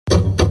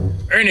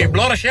Ernie,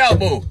 blow the shell,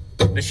 boo.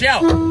 The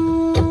shell.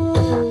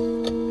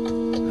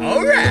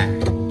 All right.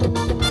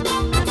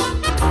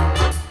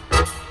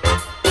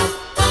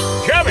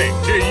 Coming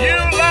to you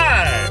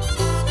live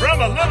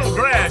from a little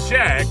grass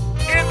shack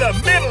in the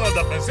middle of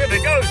the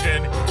Pacific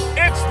Ocean,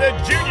 it's the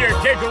Junior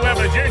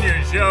Kekuewa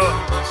Jr. Show,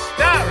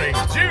 starring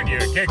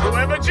Junior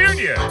Kekuewa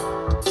Jr.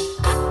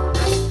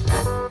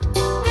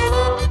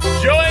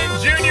 Join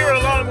Junior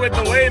along with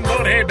the Wayne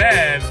Boathay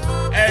Band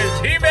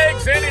as he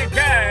makes any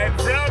kind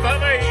from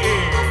Hawaii.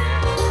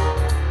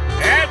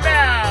 And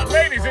now,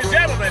 ladies and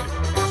gentlemen,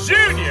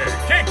 Junior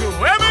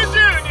Kekuewa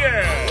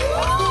Jr.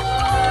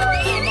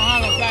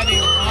 Mahalo, Daddy.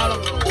 Mahalo.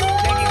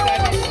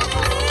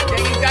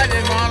 Thank you,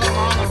 Mahalo.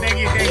 Thank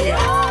you. Hey,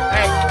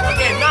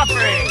 okay, enough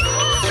already.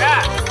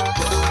 Stop.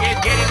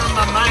 Get it on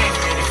my mind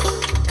already.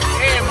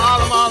 Hey,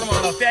 Mahalo.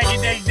 Thank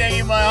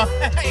you, Mahalo.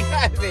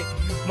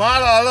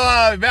 Mahalo,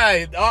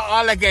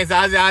 all I can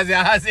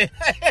say,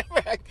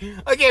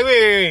 Okay,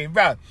 wait,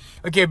 bro.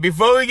 Okay,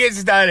 before we get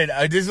started,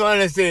 I just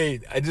want to say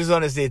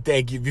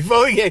thank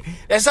you.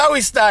 That's how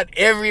we start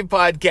every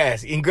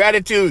podcast, in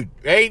gratitude,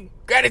 right?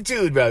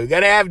 Gratitude, bro. We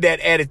gotta have that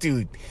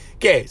attitude.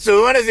 Okay, so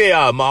we want to say,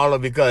 Mahalo,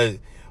 because,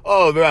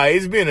 bro,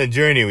 it's been a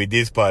journey with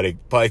this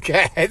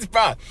podcast,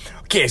 bro.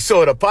 Okay,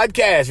 so the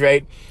podcast,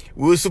 right?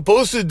 We were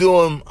supposed to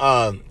do them,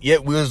 we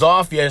was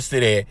off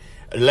yesterday.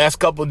 The last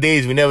couple of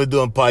days, we never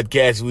doing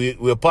podcasts.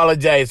 We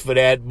apologize for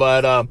that,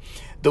 but,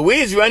 the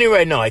way it's running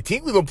right now, I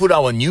think we're going to put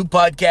out a new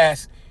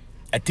podcast.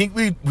 I think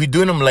we're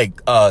doing them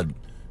like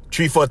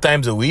 3-4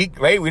 times a week,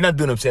 right? We're not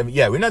doing them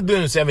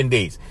 7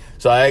 days.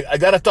 So I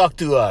got to talk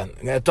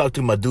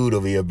to my dude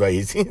over here, bro.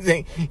 He's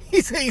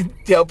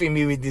helping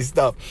me with this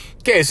stuff.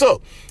 Okay,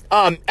 so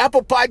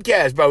Apple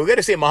Podcasts, bro, we got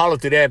to say mahalo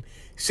to them.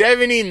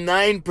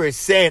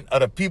 79% of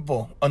the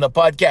people on the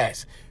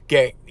podcast,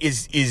 okay,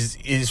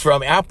 is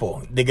from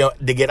Apple. They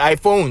get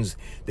iPhones.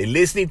 They're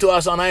listening to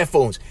us on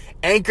iPhones.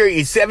 Anchor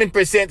is 7%,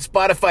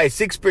 Spotify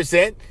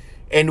 6%.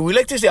 And we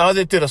like to say how's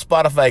it to the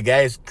Spotify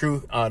guys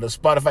crew, the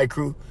Spotify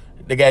crew,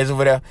 the guys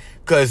over there.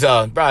 Cause,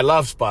 bro, I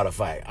love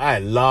Spotify.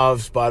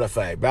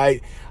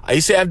 Right? I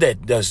used to have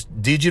those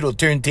digital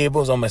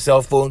turntables on my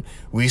cell phone.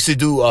 We used to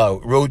do,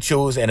 road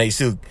shows, and I used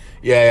to,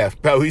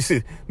 bro,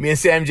 me and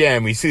Sam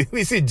Jam, we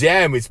used to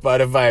jam with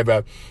Spotify,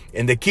 bro.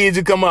 And the kids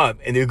would come up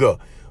and they'd go,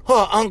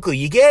 "Oh, uncle,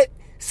 you get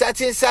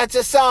such and such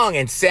a song?"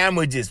 And Sam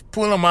would just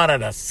pull them out of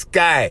the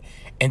sky.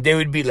 And they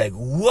would be like,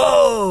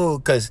 "Whoa,"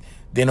 because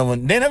they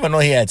never know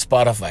he had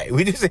Spotify.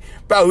 We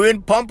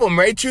would pump them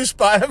right through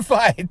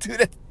Spotify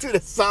to the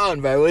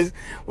sound, bro. It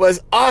was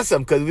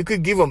awesome because we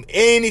could give them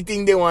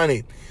anything they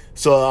wanted.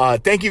 So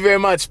thank you very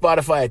much,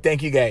 Spotify.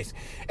 Thank you guys.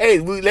 Hey,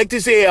 we'd like to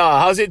say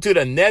how's it to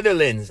the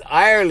Netherlands,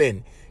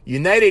 Ireland,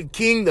 United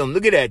Kingdom.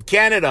 Look at that,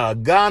 Canada,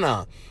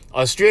 Ghana,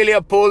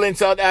 Australia, Poland,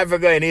 South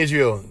Africa, and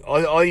Israel.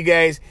 All you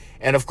guys,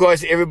 and of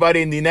course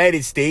everybody in the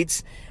United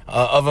States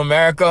of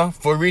America.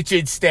 For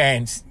Richard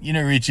stands. You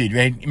know Richard,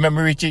 right?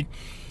 Remember Richard?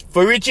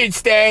 For Richard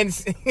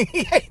stands.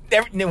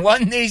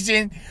 One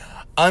nation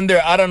under,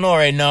 I don't know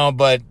right now,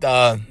 but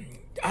I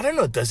don't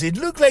know. Does it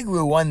look like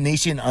we're one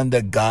nation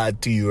under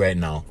God to you right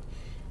now?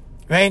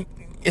 Right?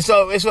 It's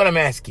what I'm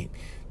asking.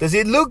 Does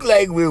it look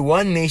like we're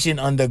one nation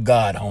under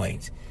God,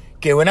 Hawaiians?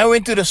 Okay, when I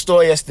went to the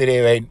store yesterday,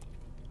 right?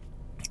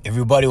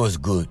 Everybody was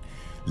good.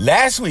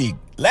 Last week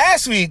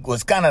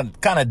was kind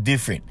of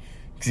different.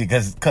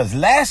 Because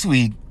last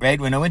week, right,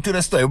 when I went to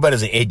the store, everybody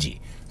was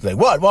edgy. It's like,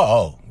 what?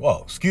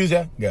 Whoa, excuse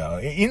me? Yeah.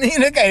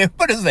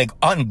 Everybody's like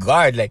on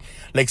guard, like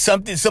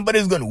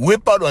somebody's going to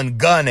whip out a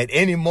gun at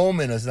any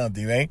moment or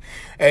something, right?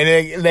 And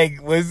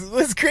it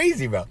was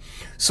crazy, bro.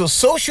 So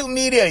social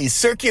media is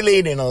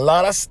circulating a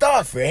lot of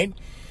stuff, right?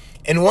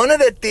 And one of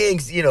the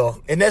things,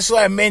 and that's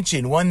why I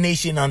mentioned one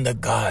nation under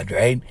God,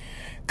 right?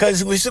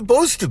 Because we're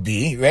supposed to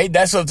be, right?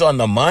 That's what's on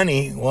the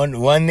money.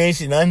 One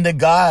nation under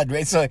God,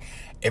 right? So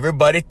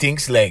everybody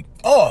thinks like,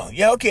 oh,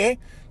 yeah, okay.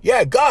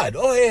 Yeah, God.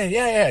 Oh,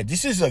 yeah.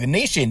 This is a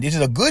nation. This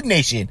is a good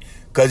nation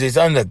because it's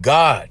under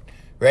God,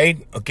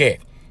 right? Okay.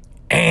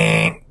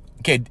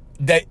 Okay,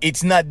 that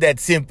it's not that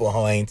simple,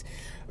 Hawaiians.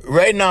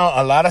 Right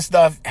now, a lot of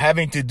stuff that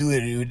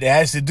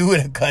has to do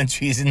with a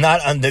country is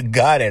not under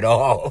God at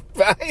all.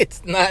 Right?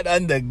 It's not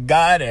under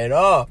God at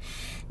all.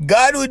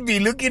 God would be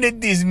looking at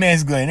this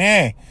mess going,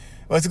 hey,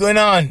 what's going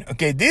on?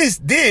 Okay,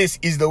 this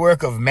is the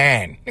work of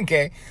man.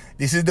 Okay,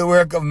 this is the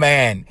work of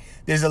man.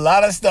 There's a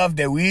lot of stuff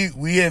that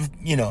we have,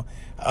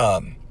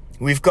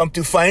 we've come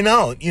to find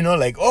out,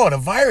 like, oh, the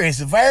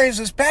virus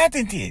was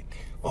patented.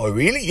 Oh,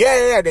 really?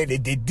 Yeah, they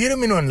did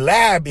them in a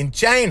lab in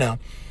China,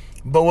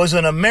 but was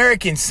an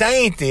American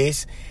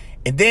scientist,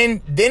 and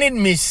then it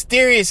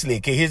mysteriously,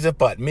 okay, here's the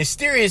part,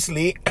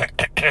 mysteriously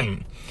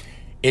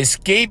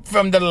escaped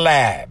from the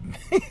lab.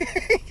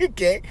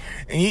 Okay?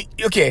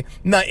 Okay,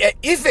 now,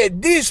 if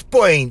at this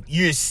point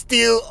you're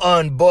still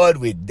on board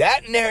with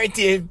that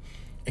narrative,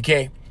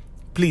 okay,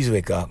 please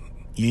wake up.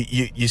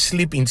 You're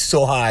sleeping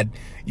so hard,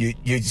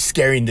 you're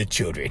scaring the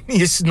children.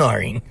 You're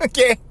snoring,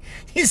 okay?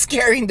 You're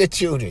scaring the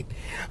children.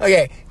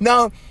 Okay,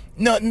 now,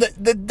 No,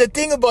 the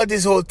thing about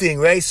this whole thing,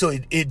 right? So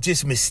it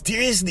just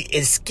mysteriously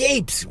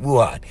escapes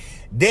Wuhan.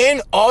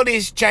 Then all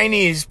these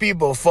Chinese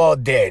people fall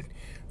dead.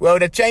 Well,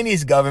 the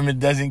Chinese government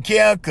doesn't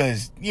care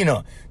because,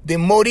 they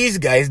mow these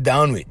guys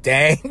down with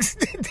tanks.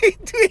 They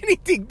do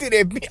anything to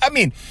them. I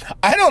mean,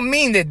 I don't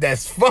mean that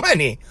that's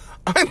funny.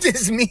 I'm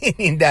just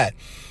meaning that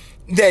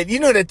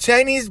the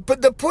Chinese,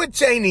 but the poor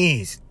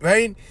Chinese,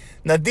 right?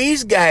 Now,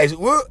 these guys,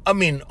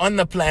 on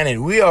the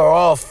planet, we are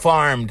all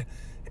farmed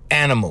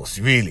animals,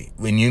 really,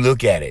 when you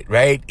look at it,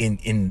 right?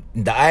 In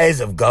the eyes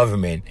of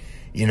government,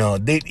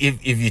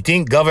 if you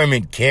think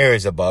government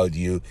cares about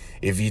you,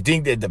 if you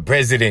think that the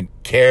president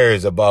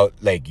cares about,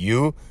 like,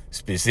 you,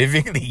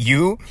 specifically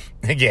you,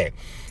 okay,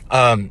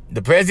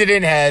 the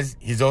president has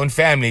his own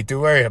family to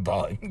worry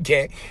about,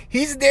 okay?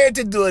 He's there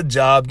to do a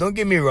job, don't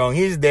get me wrong,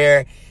 he's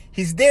there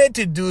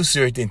to do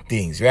certain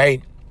things,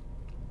 right?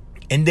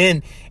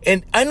 And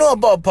I know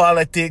about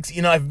politics,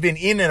 I've been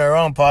in and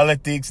around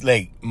politics,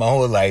 like, my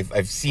whole life.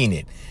 I've seen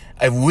it.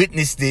 I've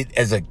witnessed it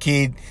as a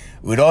kid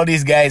with all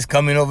these guys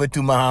coming over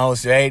to my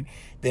house, right?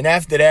 Then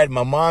after that,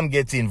 my mom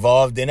gets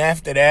involved. Then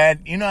after that,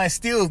 I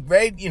still,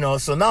 right?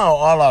 So now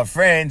all our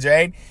friends,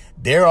 right?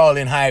 They're all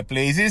in high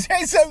places,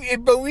 right?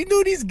 But we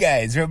know these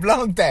guys for a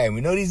long time.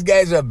 We know these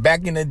guys are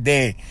back in the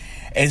day.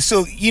 And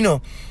so,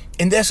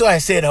 and that's why I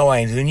said,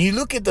 Hawaiians, when you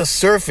look at the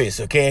surface,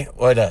 okay,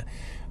 or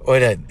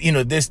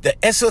there's the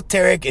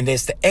esoteric and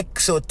there's the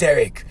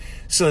exoteric.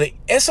 So the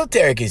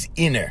esoteric is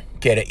inner,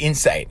 okay, the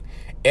inside.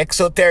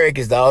 Exoteric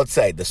is the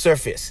outside, the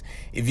surface.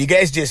 If you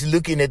guys just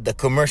looking at the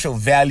commercial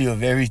value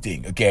of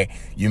everything, okay,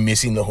 you're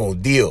missing the whole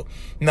deal.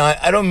 Now,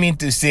 I don't mean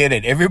to say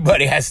that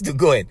everybody has to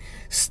go and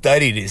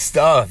study this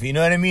stuff. You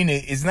know what I mean?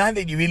 It's not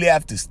that you really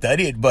have to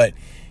study it, but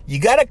you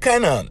got to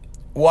kind of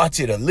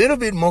watch it a little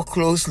bit more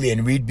closely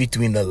and read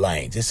between the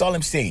lines. That's all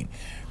I'm saying.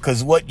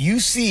 Because what you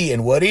see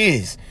and what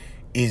is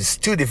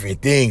two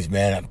different things,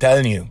 man. I'm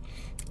telling you.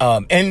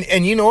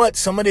 And you know what?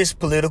 Some of this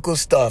political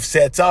stuff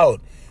sets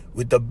out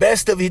with the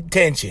best of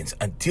intentions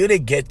until they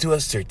get to a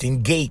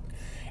certain gate.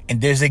 And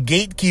there's a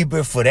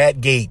gatekeeper for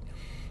that gate.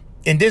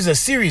 And there's a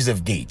series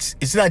of gates.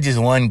 It's not just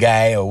one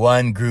guy or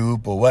one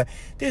group or what.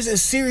 There's a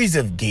series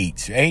of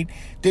gates, right?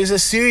 There's a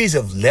series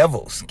of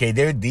levels. Okay,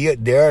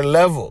 there are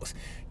levels.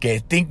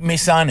 Okay, think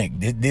Masonic.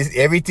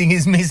 Everything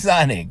is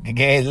Masonic.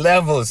 Okay,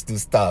 levels to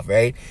stuff,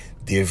 right?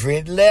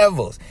 Different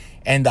levels.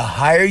 And the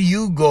higher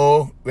you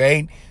go,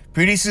 right,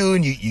 pretty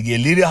soon you get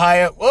a little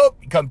higher. Whoop,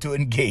 you come to a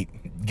gate.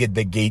 Get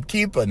the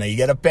gatekeeper. Now you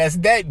got to pass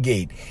that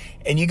gate.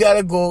 And you got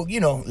to go,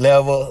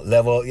 level.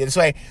 That's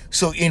why.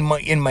 So in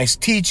my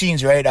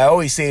teachings, right, I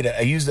always say that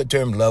I use the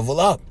term level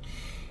up.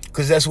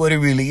 Because that's what it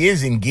really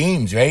is in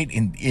games, right?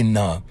 In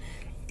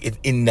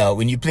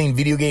when you're playing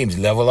video games,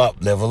 level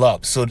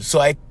up. So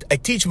I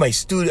teach my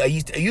students,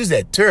 I use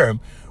that term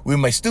with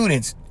my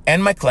students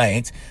and my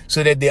clients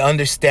so that they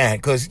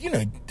understand, because,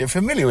 they're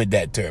familiar with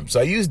that term. So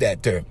I use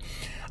that term.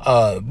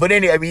 But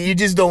anyway, you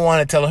just don't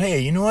want to tell them,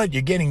 hey, you know what?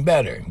 You're getting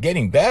better.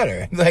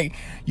 Like,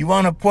 you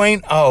want to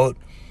point out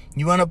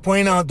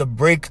the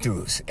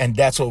breakthroughs. And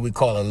that's what we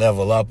call a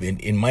level up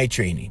in my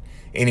training.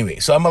 Anyway,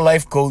 so I'm a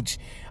life coach.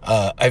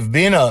 I've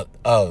been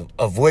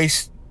a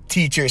voice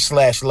teacher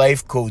 /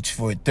 life coach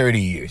for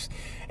 30 years.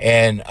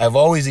 And I've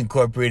always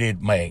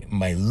incorporated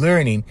my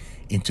learning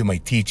into my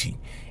teaching.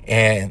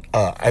 And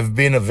I've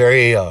been a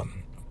very, I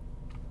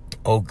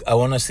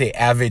want to say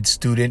avid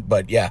student,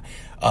 but yeah,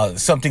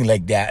 something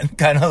like that.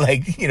 Kind of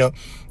like,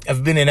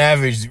 I've been an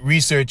average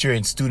researcher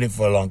and student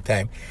for a long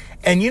time.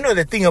 And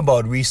the thing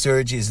about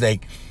research is,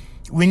 like,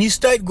 when you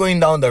start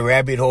going down the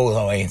rabbit hole,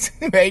 Hawaiians,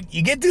 right?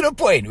 You get to the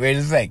point where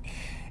it's like,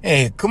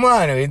 hey, come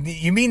on,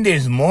 you mean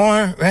there's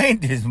more,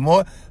 right? There's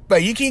more.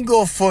 But you can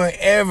go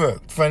forever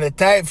from the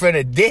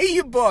day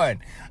you're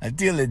born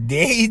until the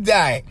day you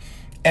die.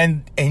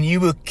 And you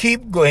will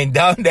keep going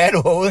down that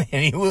hole,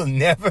 and you will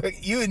never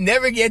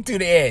get to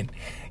the end.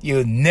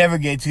 You'll never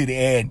get to the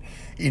end.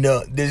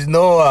 There's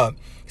no,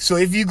 so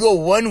if you go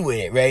one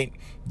way, right,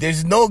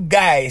 there's no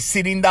guy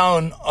sitting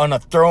down on a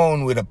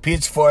throne with a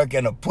pitchfork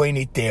and a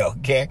pointy tail,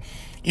 okay?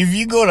 If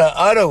you go the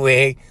other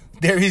way,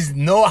 there is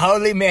no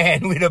holy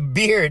man with a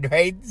beard,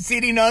 right,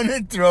 sitting on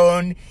a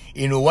throne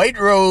in white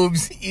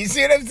robes. You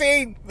see what I'm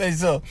saying?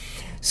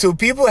 So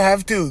people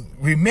have to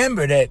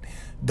remember that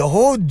the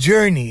whole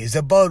journey is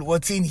about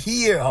what's in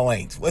here,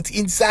 Hawaiians. What's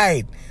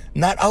inside,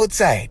 not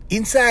outside.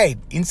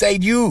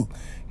 Inside you,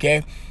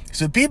 okay?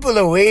 So people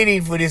are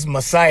waiting for this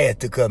Messiah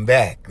to come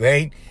back,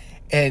 right?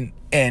 And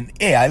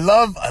hey, I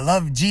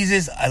love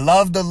Jesus. I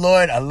love the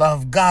Lord. I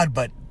love God,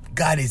 but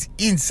God is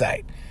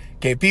inside.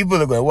 Okay,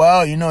 people are going,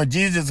 well,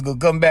 Jesus is going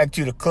to come back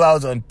through the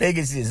clouds on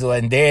Pegasus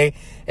one day,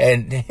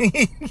 and,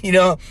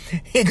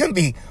 he can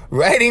be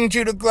riding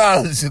through the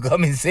clouds to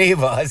come and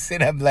save us.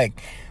 And I'm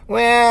like,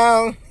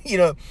 well,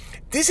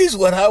 this is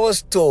what I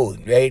was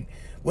told, right,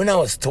 when I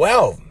was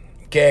 12,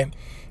 okay?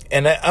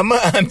 And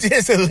I'm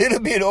just a little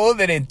bit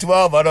older than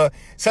 12, although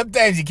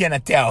sometimes you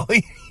cannot tell,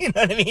 you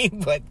know what I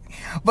mean?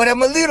 But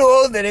I'm a little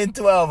older than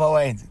 12,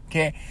 Hawaiians,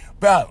 okay?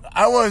 Bro,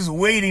 I was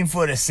waiting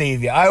for the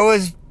Savior. I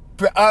was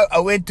I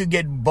went to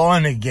get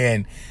born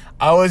again.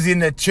 I was in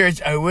the church.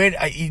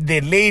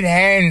 They laid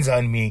hands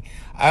on me.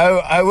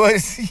 I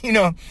was,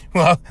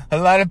 well, a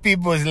lot of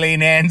people was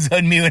laying hands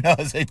on me when I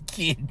was a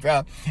kid,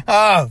 bro.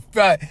 Oh,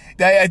 bro,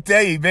 I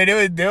tell you,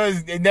 man, there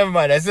was, never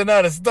mind. That's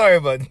another story,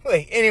 but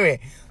wait, anyway.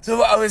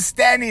 So I was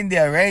standing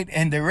there, right?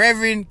 And the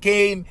Reverend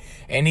came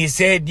and he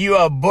said, "You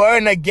are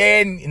born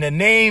again in the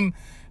name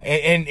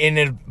and in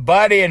the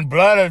body and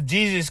blood of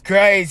Jesus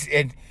Christ."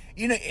 And,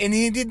 and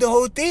he did the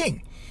whole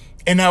thing.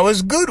 And I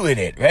was good with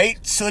it,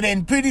 right? So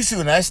then pretty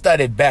soon I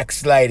started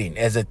backsliding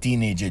as a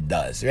teenager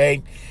does,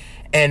 right?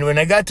 And when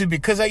I got to,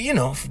 because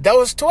that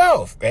was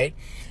 12, right?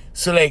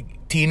 So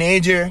like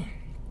teenager,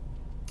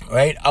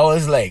 right? I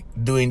was like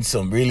doing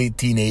some really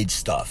teenage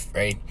stuff,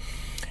 right?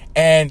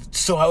 And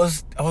so I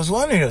was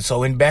wondering, so I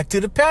went back to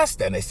the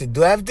pastor and I said,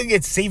 "Do I have to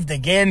get saved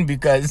again?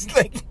 Because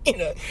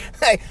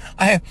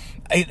I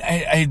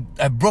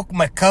broke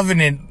my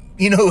covenant,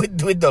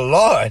 with the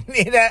Lord.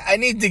 I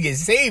need to get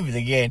saved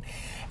again."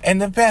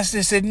 And the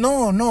pastor said,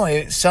 no,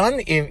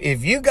 son,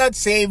 if you got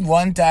saved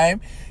one time,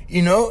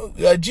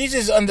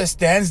 Jesus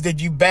understands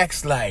that you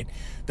backslide.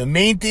 The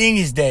main thing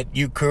is that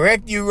you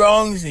correct your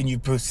wrongs and you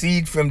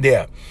proceed from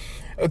there.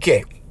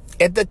 Okay.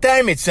 At the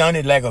time, it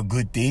sounded like a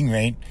good thing,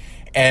 right?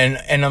 And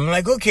I'm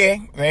like,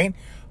 okay, right?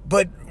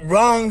 But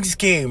wrongs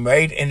came,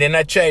 right? And then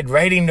I tried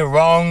righting the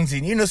wrongs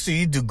and, so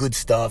you do good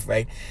stuff,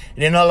 right?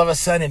 And then all of a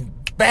sudden,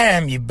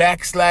 bam, you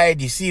backslide,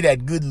 you see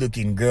that good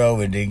looking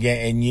girl and you go,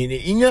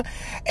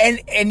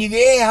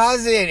 "Hey,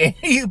 how's it?" And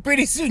you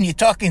pretty soon you're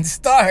talking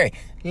story.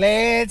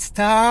 Let's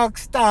talk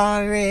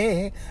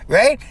story,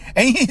 right?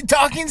 And you're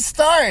talking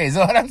story is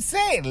what I'm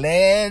saying.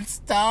 Let's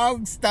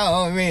talk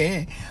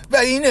story.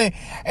 But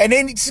and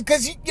then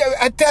because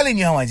I'm telling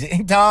you how much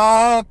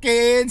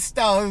talking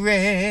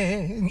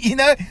story,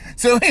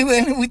 so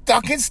when we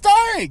talking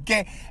story,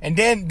 okay? And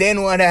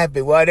then what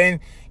happened? Well, then,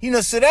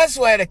 so that's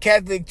why the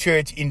Catholic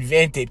Church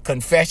invented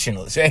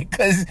confessionals, right?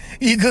 Because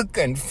you could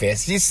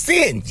confess your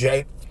sins,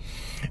 right?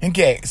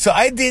 Okay, so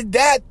I did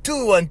that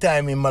too one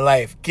time in my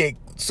life. Okay,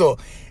 so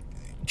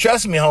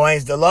trust me,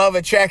 Hawaiians, the law of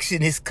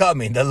attraction is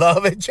coming. The law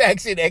of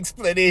attraction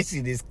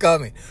explanation is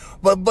coming.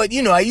 But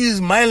I use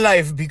my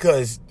life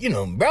because,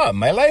 bro,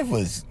 my life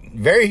was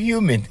very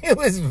human. It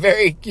was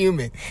very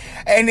human.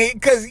 And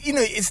because,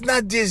 it's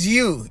not just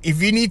you.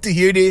 If you need to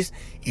hear this,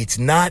 it's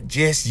not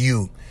just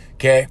you,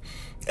 okay?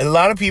 A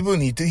lot of people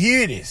need to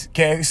hear this,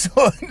 okay?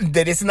 So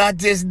that it's not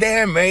just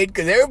them, right?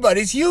 Because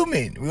everybody's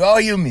human. We're all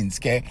humans,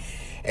 okay?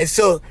 And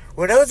so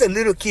when I was a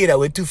little kid, I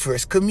went to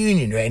First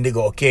Communion, right? And they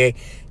go, okay,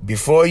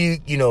 before you,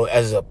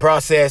 as a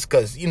process,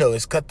 because,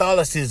 it's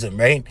Catholicism,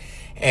 right?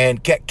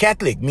 And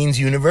Catholic means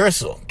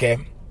universal, okay?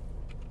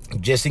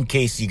 Just in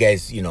case you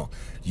guys,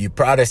 you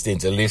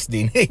Protestants are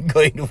listening,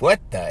 going, "What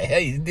the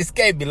hell? This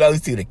guy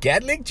belongs to the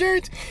Catholic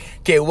Church?"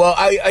 Okay, well,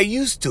 I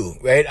used to,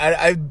 right?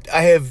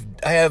 I have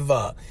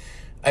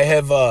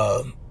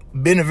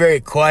been a very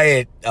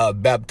quiet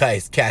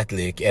baptized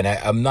Catholic, and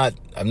I'm not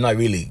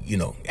really,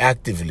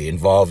 actively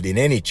involved in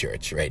any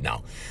church right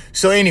now.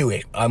 So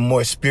anyway, I'm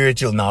more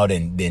spiritual now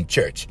than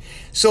church.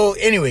 So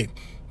anyway,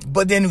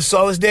 but then so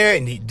I was there,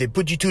 and they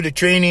put you to the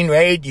training,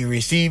 right? You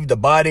receive the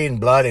body and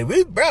blood, and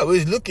we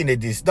was looking at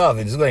this stuff,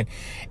 and it's going,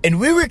 and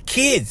we were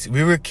kids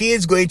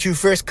going through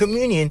First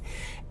Communion,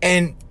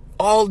 and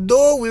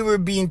although we were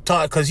being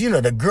taught, because,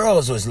 the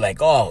girls was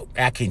like, all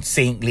acting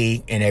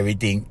saintly and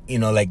everything,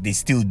 like they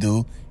still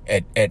do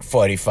at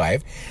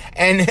 45.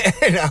 And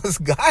us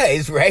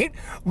guys, right?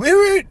 We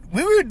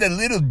were the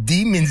little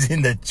demons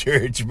in the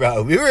church,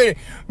 bro. We were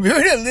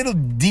the little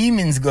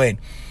demons going,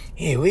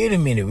 "Hey, wait a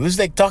minute." We was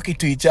like talking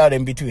to each other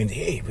in between.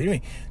 "Hey, wait a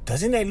minute.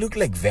 Doesn't that look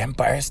like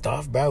vampire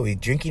stuff, bro? We're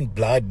drinking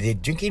blood. They're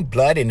drinking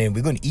blood, and then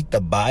we're going to eat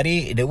the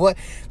body." And then what?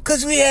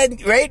 Because we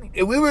had, right?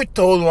 We were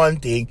told one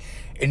thing,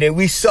 and then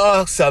we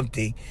saw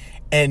something,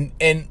 and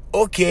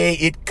okay,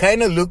 it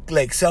kind of looked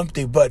like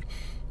something, but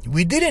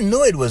we didn't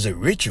know it was a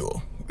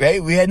ritual,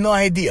 right? We had no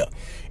idea.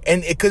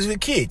 And because we're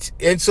kids.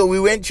 And so we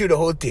went through the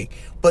whole thing.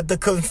 But the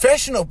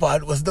confessional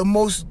part was the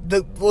most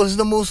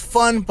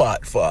fun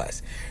part for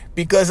us.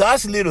 Because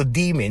us little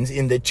demons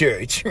in the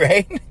church,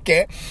 right?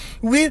 Okay,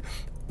 we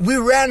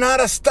ran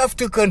out of stuff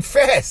to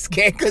confess,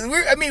 okay? Because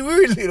we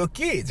were little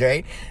kids,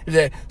 right?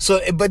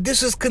 So, but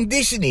this was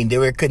conditioning. They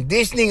were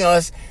conditioning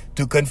us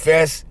to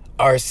confess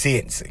our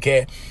sins,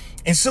 okay?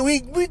 And so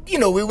we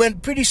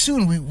went pretty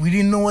soon. We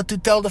didn't know what to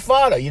tell the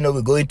Father.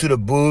 We go into the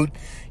booth.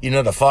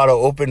 The Father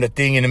opened the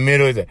thing in the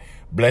middle. He's like,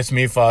 "Bless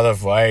me, Father,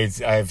 for I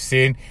have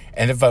sinned."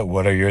 And the Father,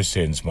 "What are your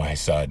sins, my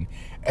son?"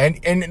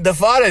 And the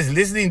Father is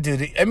listening to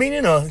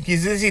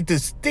he's listening to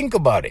think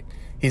about it.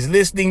 He's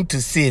listening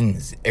to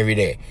sins every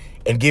day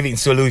and giving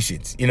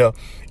solutions,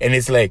 And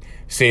it's like,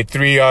 say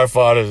 3 Our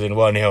Fathers and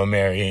 1 Hail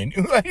Mary. And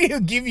he'll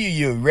give you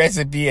your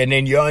recipe and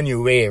then you're on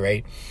your way,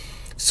 right?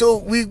 So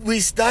we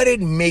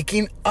started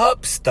making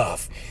up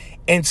stuff.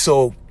 And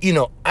so,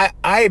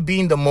 I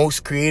being the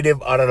most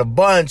creative out of the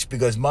bunch,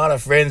 because my other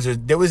friends,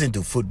 they was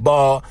into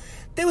football.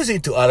 They was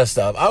into other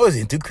stuff. I was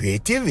into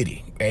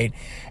creativity, right?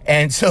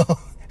 And so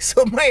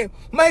So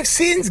my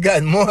sins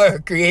got more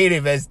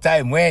creative as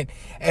time went.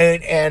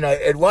 And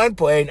at one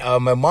point,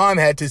 my mom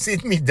had to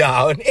sit me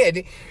down.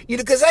 And,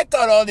 because I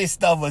thought all this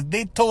stuff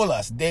they told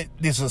us that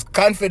this was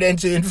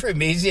confidential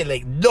information.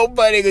 Like,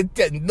 nobody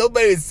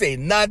would say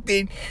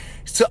nothing.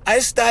 So I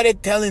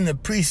started telling the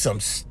priest some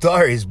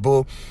stories,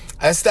 bro.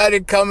 I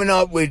started coming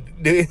up with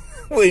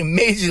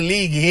major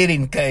league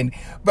hitting kind.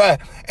 But,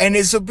 and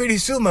then so pretty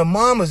soon my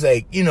mom was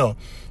like,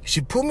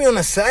 she put me on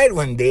the side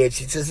one day and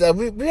she says,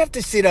 we have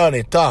to sit down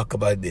and talk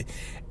about this.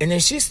 And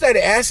then she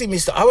started asking me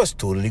stuff. I was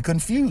totally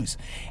confused.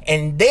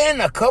 And then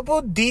a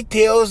couple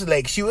details,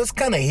 like she was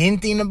kind of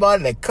hinting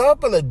about it, like a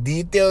couple of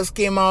details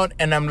came out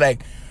and I'm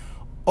like,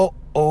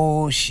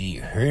 oh, she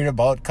heard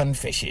about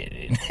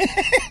confession.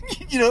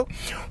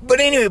 But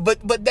anyway,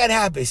 but that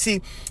happened.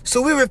 See,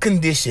 so we were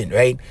conditioned,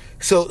 right?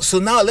 So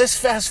now let's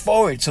fast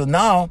forward. So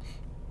now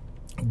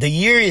the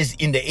year is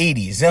in the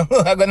 80s. I'm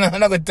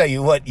not going to tell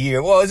you what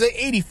year. Well, it was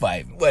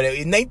 85. In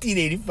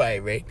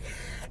 1985, right?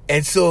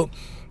 And so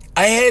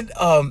I had,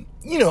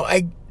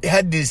 I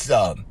had this,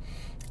 I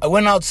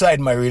went outside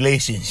my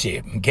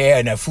relationship, okay?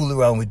 And I fooled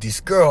around with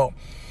this girl.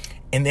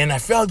 And then I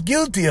felt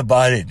guilty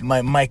about it.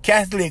 My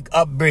Catholic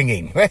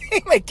upbringing, right?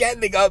 My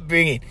Catholic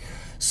upbringing.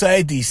 So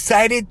I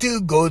decided to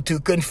go to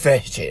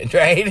confession,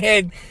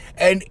 right?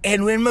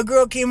 And when my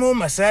girl came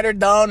home, I sat her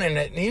down and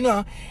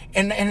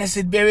I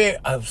said, baby,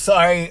 I'm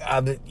sorry. I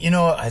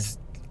was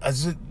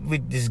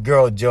with this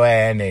girl,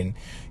 Joanne, and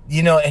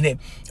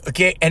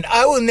okay. And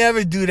I will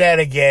never do that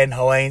again,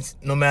 Hawaiians,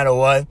 no matter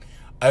what.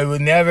 I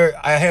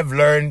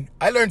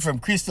learned from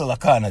Crystal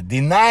Akana,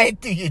 deny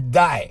till you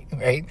die,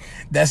 right?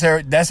 That's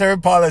her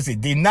policy.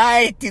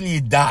 Deny till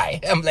you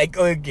die. I'm like,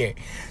 okay.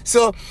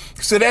 So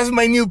that's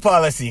my new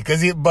policy.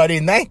 But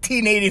in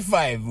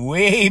 1985,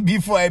 way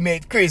before I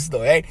met Crystal,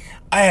 right?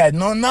 I had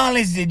no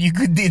knowledge that you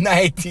could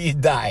deny till you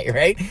die,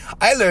 right?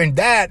 I learned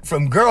that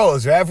from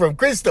girls, right? From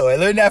Crystal. I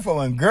learned that from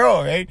a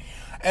girl, right?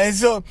 And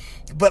so,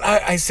 but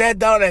I sat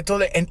down and I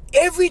told her, and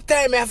every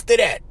time after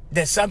that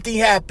something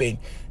happened,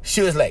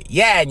 she was like,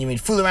 yeah, and you mean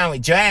fool around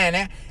with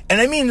Joanna?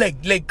 And I mean,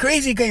 like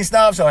crazy kind of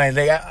stuff. So I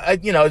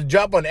was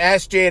drop on the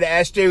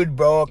ashtray would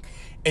broke,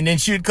 and then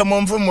she would come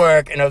home from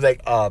work, and I was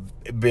like,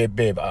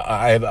 babe,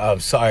 I'm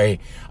sorry,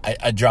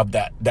 I dropped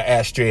the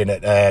ashtray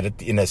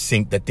in a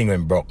sink, the thing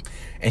went broke.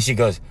 And she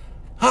goes,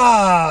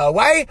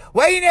 why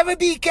you never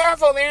be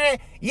careful, man?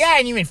 Yeah,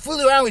 and you mean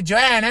fool around with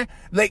Joanna?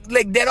 Like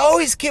that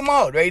always came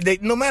out, right?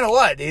 Like, no matter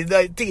what.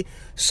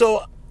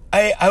 So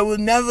I will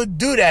never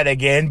do that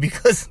again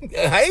because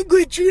I ain't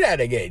going through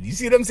that again. You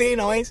see what I'm saying,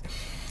 always?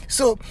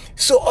 So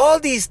all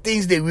these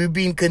things that we've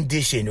been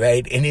conditioned,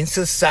 right? And in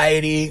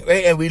society,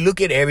 right? And we look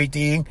at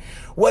everything.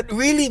 What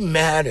really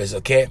matters,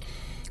 okay?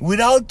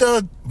 Without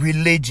the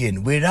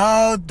religion,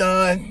 without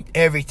the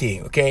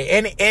everything, okay?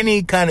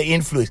 Any kind of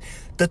influence.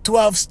 The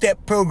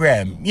 12-step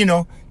program,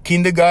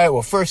 kindergarten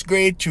or first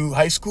grade through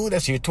high school,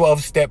 that's your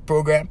 12-step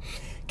program.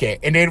 Okay.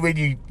 And then when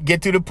you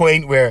get to the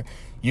point where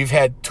you've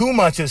had too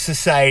much of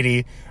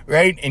society,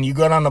 right? And you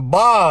got on the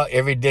bar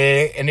every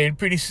day, and then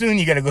pretty soon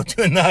you got to go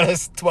to another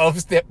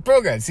 12-step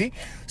program, see?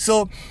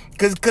 So,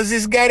 because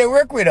this guy that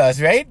worked with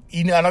us, right?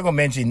 I'm not going to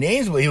mention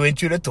names, but he went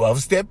through the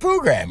 12-step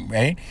program,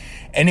 right?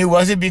 And it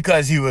wasn't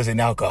because he was an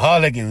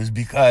alcoholic. It was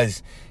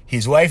because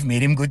his wife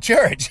made him go to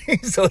church.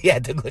 So he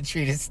had to go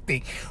through this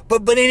thing.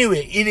 But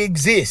anyway, it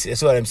exists.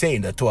 That's what I'm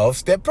saying, the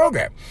 12-step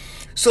program.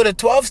 So the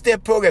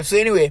 12-step program, so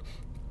anyway,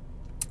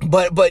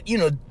 But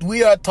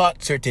we are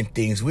taught certain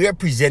things. We are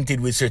presented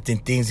with certain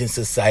things in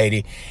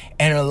society.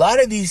 And a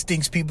lot of these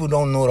things, people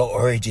don't know the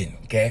origin,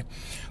 okay?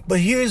 But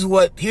here's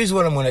what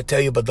I'm going to tell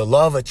you about the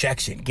law of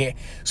attraction, okay?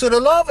 So the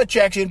law of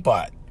attraction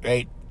part,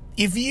 right?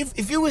 If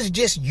it was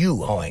just you,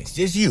 Hawaiians,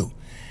 just you,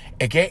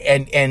 okay?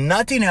 And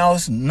nothing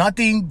else,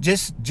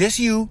 just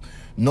you,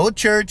 no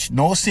church,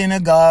 no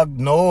synagogue,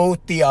 no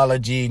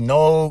theology,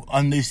 no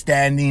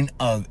understanding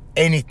of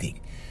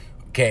anything,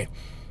 okay?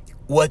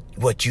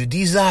 What you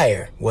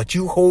desire, what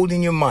you hold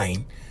in your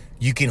mind,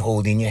 you can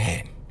hold in your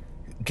hand.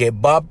 Okay,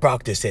 Bob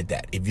Proctor said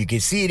that. If you can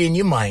see it in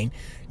your mind,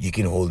 you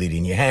can hold it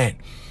in your hand.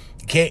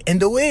 Okay, and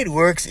the way it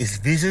works is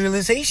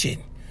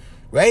visualization,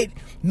 right?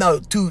 Now,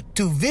 to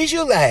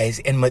visualize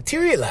and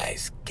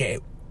materialize, okay,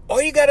 all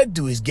you gotta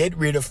do is get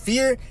rid of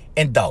fear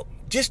and doubt.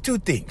 Just two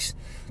things.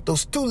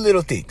 Those two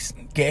little things,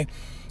 okay?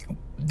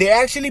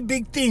 They're actually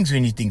big things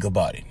when you think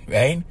about it,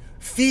 right?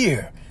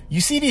 Fear. You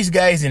see these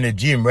guys in the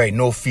gym, right?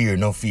 No fear.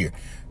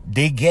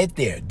 They get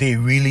there. They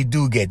really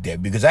do get there.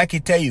 Because I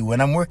can tell you, when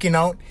I'm working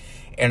out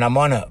and I'm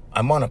on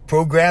a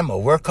program, a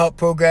workout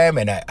program,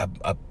 and I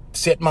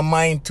set my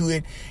mind to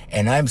it,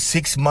 and I'm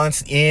 6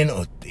 months in,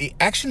 or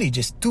actually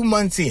just 2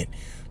 months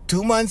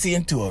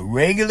into a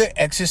regular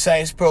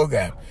exercise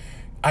program,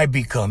 I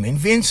become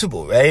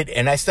invincible, right?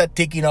 And I start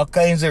taking all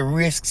kinds of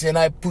risks, and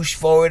I push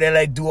forward, and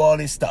I do all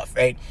this stuff,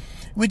 right?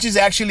 Which is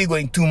actually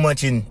going too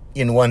much in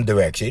one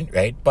direction,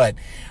 right?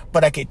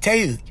 But I can tell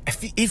you,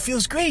 it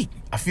feels great.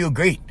 I feel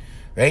great,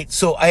 right?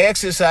 So I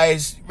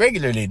exercise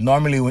regularly,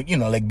 normally when,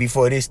 like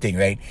before this thing,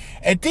 right?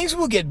 And things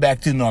will get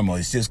back to normal.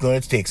 It's just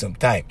going to take some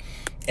time.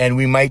 And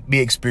we might be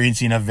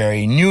experiencing a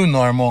very new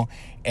normal,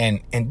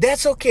 and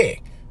that's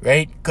okay,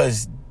 right?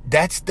 Because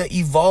that's the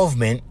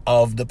evolvement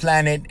of the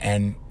planet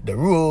and the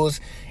rules,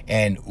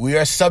 and we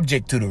are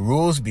subject to the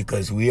rules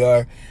because we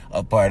are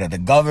a part of the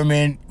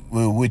government,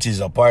 which is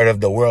a part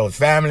of the world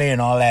family and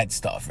all that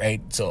stuff,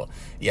 right? So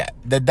yeah,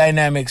 the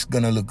dynamic's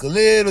gonna look a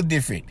little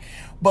different.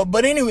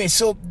 But anyway,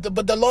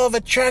 but the law of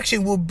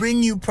attraction will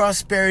bring you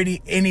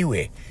prosperity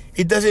anyway.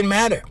 It doesn't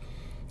matter.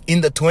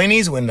 In the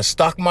 20s, when the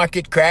stock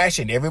market crashed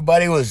and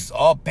everybody was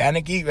all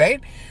panicky,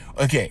 right?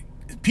 Okay,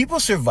 people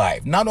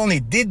survived. Not only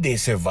did they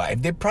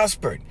survive, they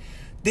prospered.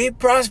 They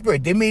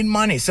prospered. They made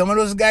money. Some of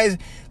those guys,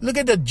 look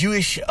at the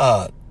Jewish,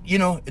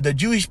 the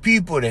Jewish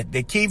people that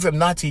they came from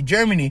Nazi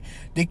Germany.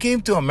 They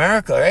came to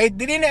America, right?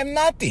 They didn't have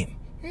nothing.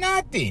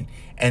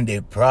 And they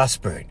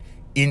prospered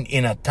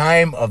in a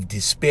time of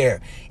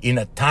despair, in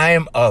a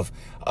time of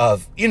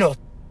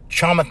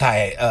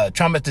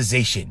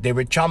traumatization. They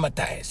were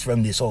traumatized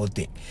from this whole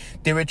thing.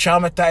 They were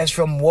traumatized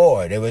from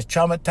war. They were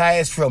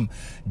traumatized from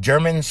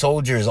German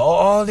soldiers.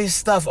 All this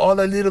stuff, all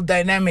the little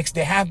dynamics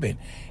that happened.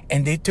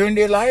 And they turned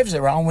their lives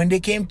around when they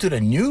came to the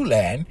new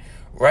land,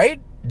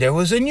 right? There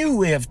was a new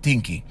way of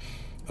thinking.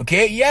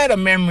 Okay, yeah, the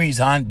memories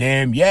haunt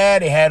them. Yeah,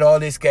 they had all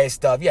this kind of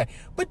stuff. Yeah,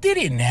 but they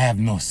didn't have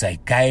no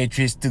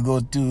psychiatrist to go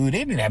to.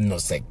 They didn't have no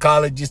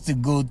psychologist to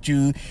go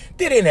to.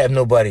 They didn't have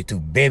nobody to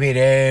baby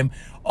them.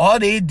 All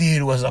they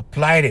did was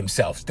apply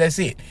themselves. That's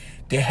it.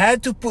 They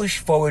had to push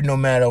forward no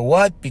matter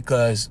what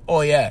because,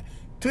 oh yeah,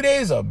 today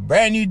is a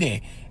brand new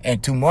day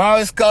and tomorrow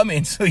is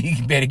coming, so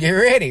you better get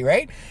ready,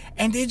 right?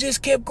 And they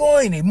just kept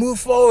going. They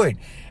moved forward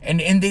and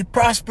they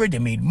prospered. They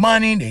made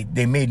money.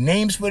 They made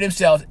names for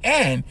themselves,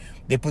 and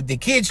they put the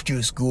kids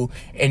through school,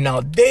 and now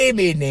they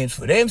made names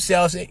for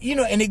themselves. And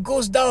it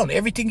goes down.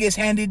 Everything gets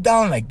handed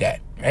down like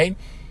that, right?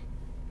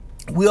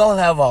 We all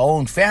have our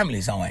own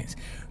families, always.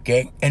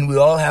 Okay, and we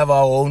all have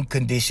our own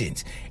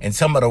conditions. And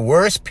some of the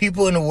worst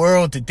people in the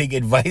world to take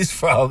advice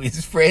from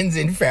is friends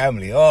and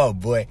family. Oh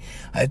boy,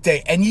 I tell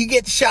you. And you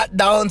get shot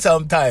down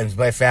sometimes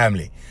by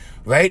family,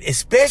 right?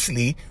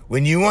 Especially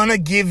when you want to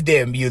give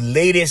them your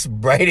latest,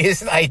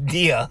 brightest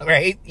idea,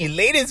 right? Your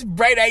latest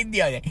bright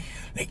idea.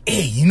 Like,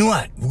 hey, you know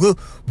what? We'll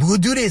go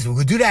do this. We'll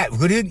go do that. We'll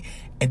go do it.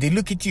 And they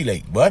look at you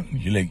like, what?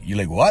 You're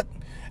like, what?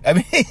 I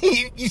mean,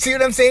 you see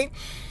what I'm saying?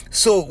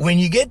 So when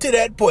you get to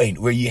that point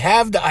where you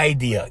have the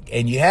idea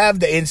and you have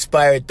the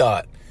inspired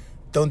thought,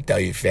 don't tell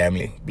your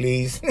family,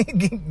 please.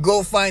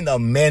 Go find a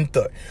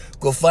mentor.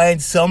 Go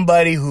find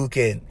somebody who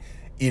can,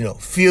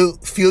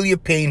 feel your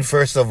pain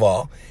first of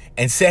all.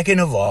 And second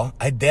of all,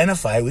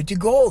 identify with your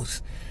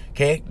goals.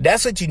 Okay?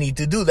 That's what you need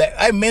to do. That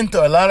I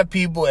mentor a lot of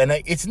people, and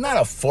it's not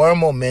a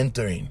formal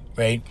mentoring,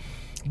 right?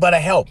 But I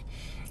help.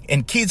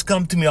 And kids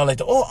come to me all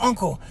like, oh,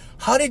 uncle,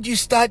 how did you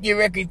start your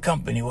record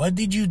company? What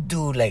did you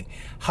do? Like,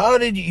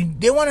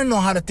 they want to know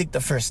how to take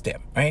the first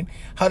step, right?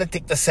 How to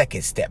take the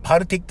second step, how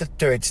to take the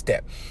third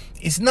step.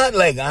 It's not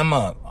like I'm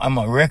a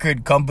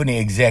record company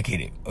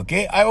executive,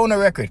 okay? I own a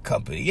record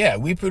company. Yeah,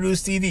 we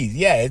produce CDs.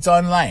 Yeah, it's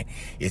online.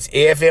 It's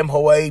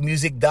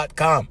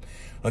afmhawaiimusic.com,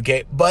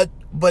 okay? But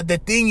the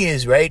thing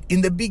is, right,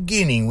 in the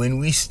beginning, when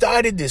we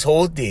started this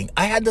whole thing,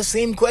 I had the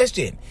same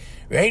question.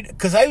 Right?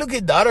 Because I look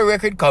at the other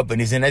record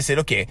companies and I said,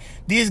 okay,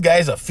 these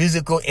guys are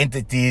physical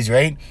entities,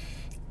 right?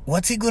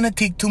 What's it going to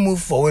take to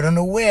move forward on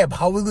the web?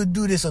 How are we going to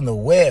do this on the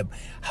web?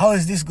 How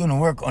is this going to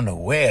work on the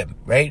web,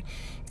 right?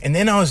 And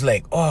then I was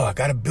like, oh, I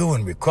got to build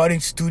one recording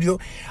studio.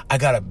 I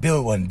got to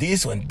build one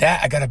this, one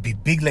that. I got to be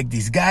big like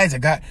these guys.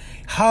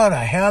 How the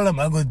hell am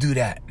I going to do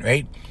that,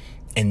 right?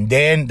 And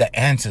then the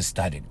answers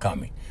started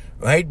coming,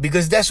 right?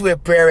 Because that's where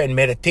prayer and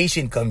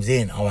meditation comes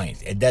in,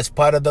 and that's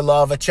part of the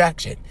law of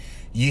attraction.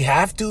 You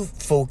have to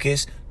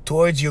focus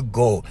towards your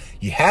goal.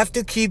 You have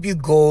to keep your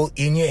goal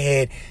in your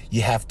head.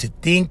 You have to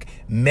think,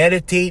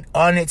 meditate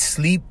on it,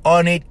 sleep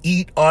on it,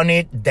 eat on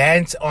it,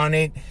 dance on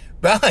it.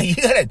 Bro, you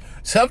gotta,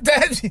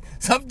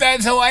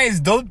 sometimes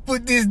Hawaiians don't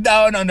put this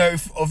down on their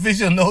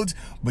official notes,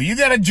 but you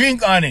gotta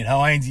drink on it,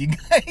 Hawaiians.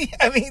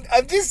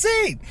 I'm just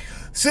saying.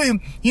 So,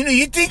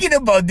 you're thinking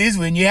about this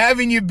when you're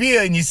having your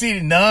beer and you're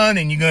sitting down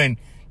and you're going,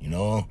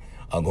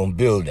 I'm going to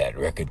build that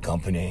record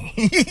company.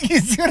 You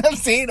see what I'm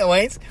saying,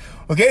 Hawaiians?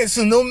 Okay,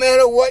 so no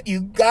matter what,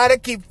 you got to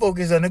keep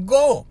focused on the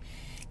goal.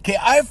 Okay,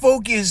 I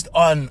focused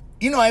on,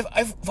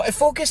 I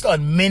focused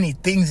on many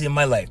things in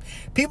my life.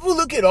 People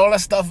look at all the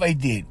stuff I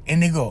did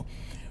and they go,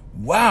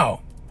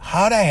 wow,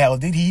 how the hell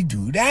did he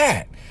do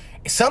that?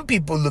 Some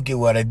people look at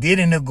what I did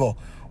and they go,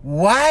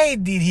 why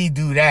did he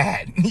do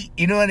that?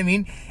 You know what I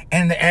mean?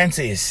 And the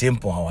answer is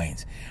simple,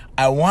 Hawaiians.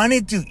 I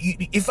wanted to,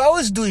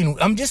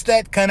 I'm just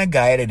that kind of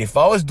guy that if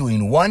I was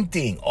doing one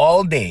thing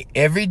all day,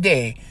 every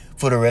day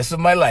for the rest of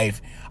my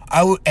life,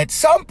 at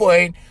some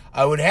point,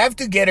 I would have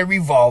to get a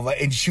revolver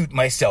and shoot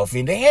myself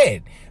in the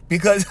head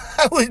because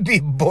I would be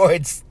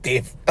bored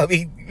stiff. I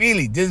mean,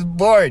 really, just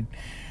bored.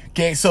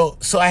 Okay, so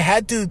I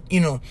had to,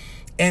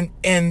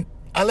 and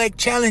I like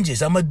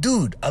challenges. I'm a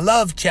dude. I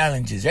love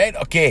challenges, right?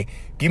 Okay,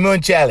 give me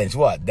one challenge.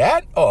 What?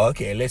 That? Oh,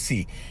 okay, let's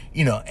see.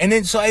 And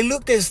then so I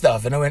looked at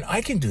stuff and I went,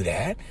 I can do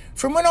that.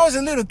 From when I was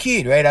a little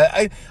kid, right?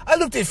 I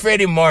looked at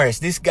Freddie Morris.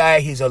 This guy,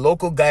 he's a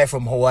local guy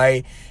from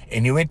Hawaii,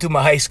 and he went to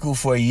my high school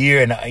for a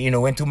year,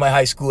 and went to my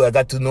high school. I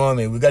got to know him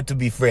and we got to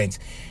be friends.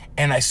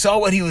 And I saw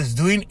what he was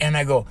doing and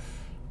I go,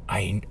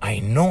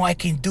 I know I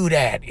can do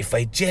that if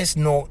I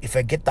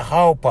get the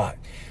how part.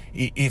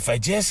 If I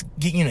just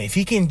get, if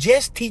he can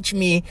just teach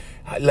me,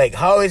 like,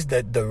 how is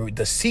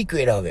the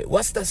secret of it?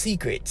 What's the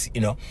secrets,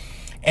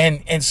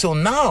 And so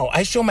now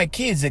I show my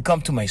kids that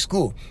come to my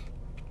school.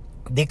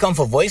 They come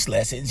for voice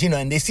lessons,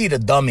 and they see the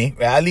dummy.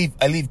 Right?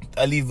 I leave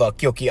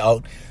Kyoki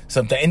out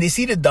sometimes, and they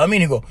see the dummy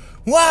and they go,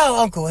 "Wow,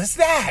 Uncle, what's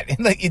that?"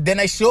 And then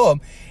I show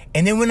them,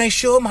 and then when I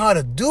show them how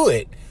to do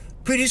it,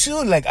 pretty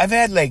soon, like I've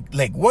had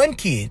like one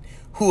kid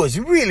who was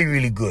really,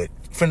 really good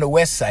from the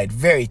West Side,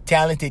 very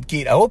talented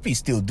kid. I hope he's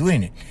still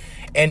doing it.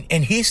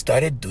 And he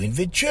started doing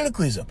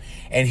ventriloquism.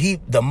 And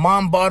the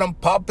mom bought him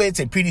puppets,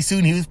 and pretty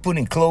soon he was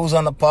putting clothes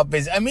on the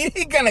puppets. I mean,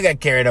 he kind of got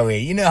carried away.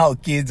 You know how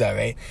kids are,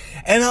 right?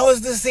 And I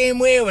was the same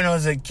way when I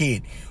was a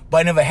kid. But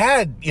I never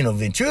had,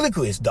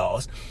 ventriloquist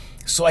dolls.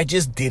 So I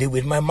just did it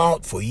with my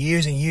mouth for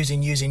years and years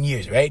and years and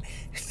years, right?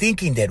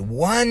 Thinking that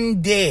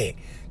one day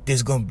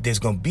there's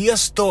gonna be a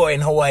store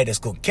in Hawaii that's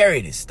gonna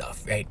carry this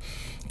stuff, right?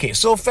 Okay,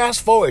 so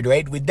fast forward,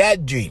 right, with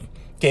that dream.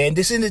 Okay, and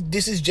this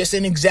is just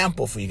an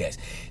example for you guys.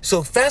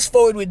 So fast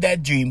forward with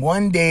that dream.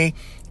 One day,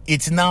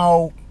 it's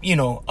now,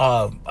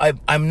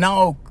 I'm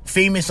now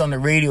famous on the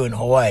radio in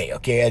Hawaii.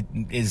 Okay,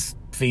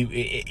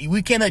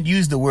 we cannot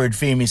use the word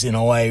famous in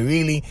Hawaii,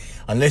 really,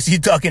 unless you're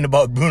talking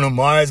about Bruno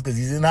Mars, because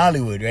he's in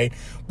Hollywood, right?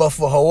 But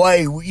for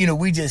Hawaii,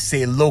 we just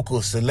say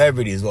local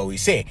celebrity is what we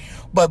say.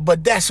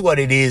 But that's what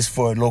it is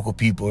for local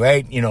people,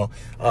 right?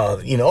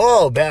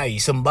 Oh, Barry,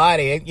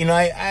 somebody,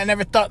 I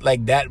never thought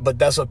like that, but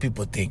that's what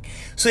people think.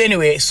 So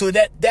anyway, so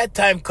that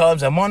time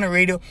comes, I'm on the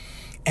radio,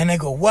 and I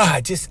go, wow,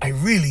 I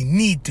really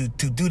need to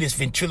do this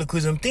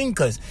ventriloquism thing,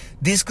 because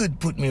this could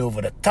put me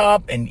over the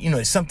top, and,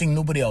 it's something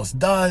nobody else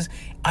does.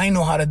 I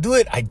know how to do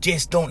it. I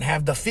just don't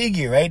have the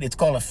figure, right? It's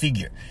called a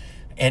figure.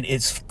 And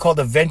it's called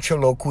a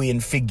ventriloquian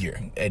figure.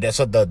 That's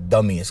what the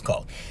dummy is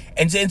called.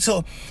 And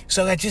so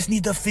I just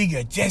need the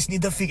figure.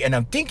 And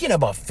I'm thinking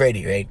about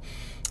Freddie, right?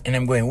 And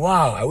I'm going,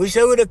 wow, I wish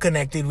I would have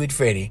connected with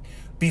Freddie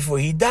before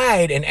he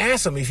died and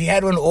asked him if he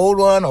had an old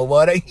one or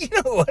what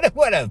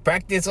a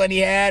practice one he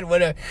had,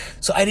 whatever.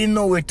 So I didn't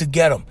know where to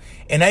get him.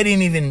 And I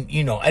didn't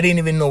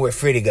even know where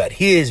Freddie got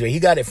his, right? He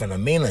got it from the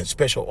mainland,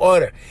 special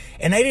order.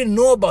 And I didn't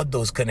know about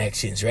those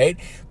connections, right?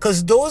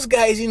 Because those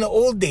guys in the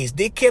old days,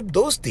 they kept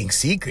those things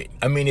secret.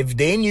 I mean, if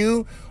they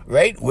knew,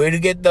 right, where to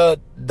get the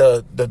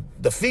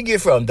figure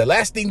from, the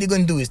last thing they're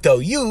going to do is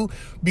tell you,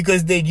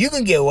 because then you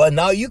can get one.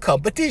 Now you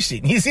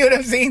competition. You see what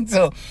I'm saying?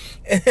 So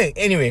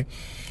anyway,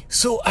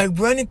 so I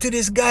run into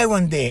this guy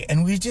one day,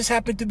 and we just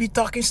happened to be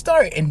talking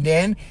Star. And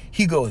then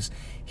he goes,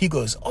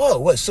 oh,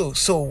 what?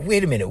 So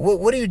wait a minute.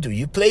 What do you do?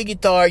 You play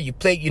guitar,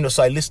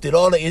 so I listed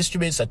all the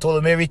instruments. I told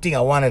him everything.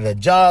 I wanted a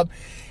job.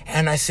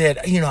 And I said,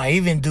 I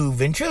even do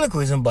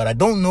ventriloquism, but I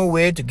don't know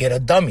where to get a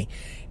dummy.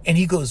 And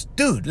he goes,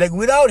 dude, like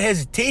without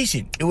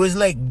hesitation, it was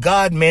like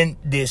God meant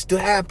this to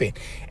happen.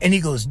 And he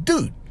goes,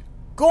 dude,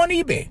 go on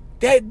eBay.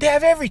 They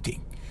have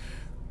everything.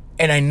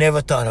 And I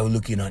never thought I would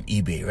look in on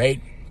eBay,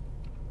 right?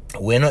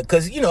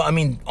 Because,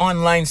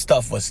 online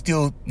stuff was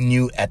still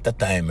new at the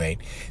time, right?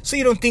 So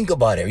you don't think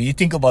about it. You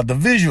think about the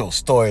visual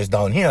stores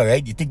down here,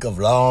 right? You think of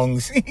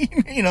Longs,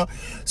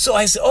 So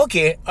I said,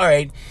 okay, all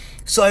right.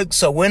 So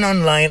I went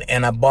online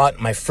and I bought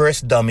my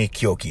first dummy,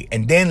 Kyoki.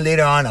 And then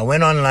later on, I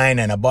went online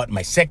and I bought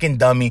my second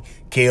dummy,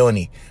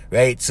 Keoni,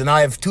 right? So now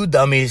I have two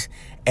dummies.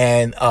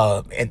 And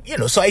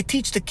so I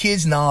teach the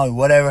kids now or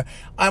whatever.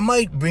 I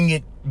might bring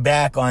it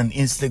back on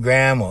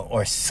Instagram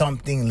or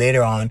something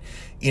later on,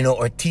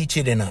 or teach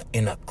it in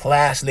a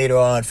class later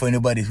on for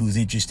anybody who's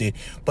interested.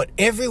 But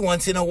every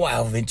once in a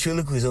while,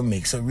 ventriloquism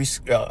makes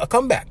a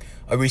comeback,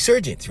 a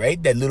resurgence,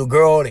 right? That little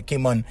girl that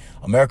came on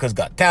America's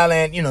Got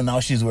Talent, now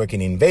she's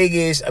working in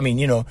Vegas. I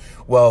mean,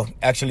 well,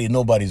 actually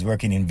nobody's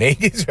working in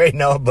Vegas right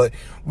now, but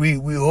we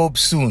hope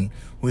soon.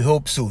 We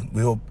hope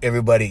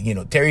everybody,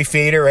 Terry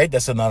Fader, right?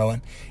 That's another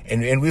one.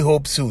 And we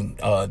hope soon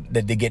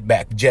that they get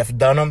back. Jeff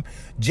Dunham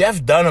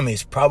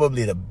is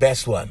probably the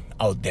best one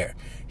out there.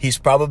 He's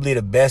probably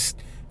the best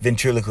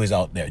ventriloquist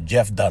out there,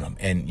 Jeff Dunham.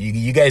 And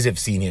you guys have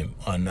seen him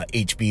on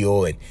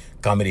HBO and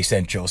Comedy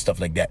Central, stuff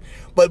like that.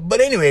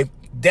 But anyway,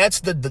 that's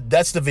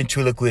the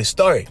ventriloquist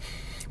story.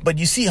 But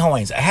you see,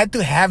 Hawaiians, I had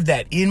to have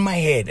that in my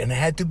head, and I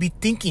had to be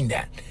thinking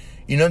that.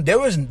 There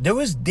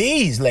was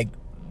days like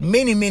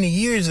many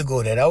years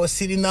ago that I was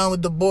sitting down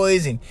with the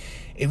boys and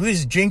it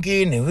was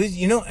drinking, it was,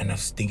 and I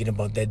was thinking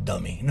about that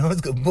dummy. I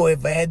was good, boy,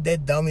 if I had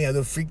that dummy, I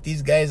could freak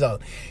these guys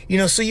out.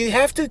 So you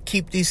have to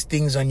keep these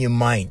things on your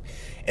mind.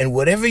 And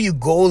whatever your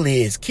goal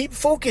is, keep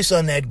focus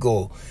on that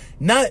goal.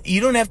 You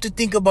don't have to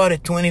think about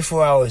it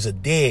 24 hours a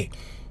day.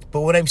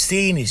 But what I'm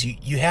saying is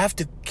you have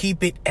to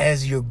keep it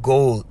as your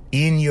goal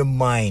in your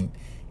mind,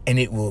 and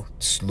it will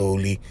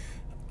slowly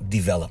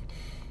develop.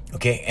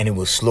 Okay, and it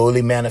will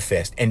slowly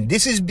manifest. And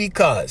this is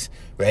because,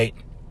 right,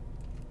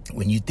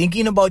 when you're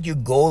thinking about your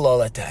goal all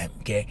the time,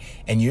 okay,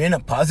 and you're in a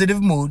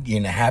positive mood, you're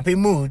in a happy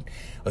mood,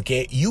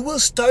 okay, you will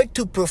start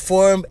to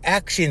perform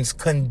actions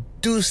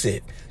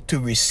conducive to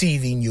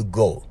receiving your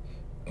goal.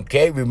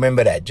 Okay,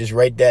 remember that. Just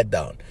write that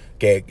down.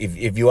 Okay,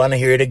 if you want to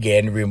hear it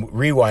again,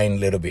 rewind a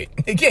little bit.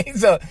 Okay,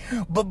 so,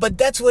 but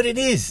that's what it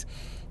is.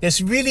 That's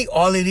really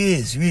all it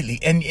is, really.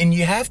 And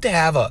you have to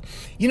have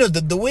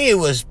the way it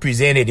was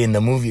presented in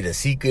the movie The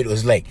Secret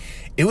was like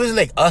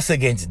us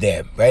against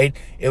them, right?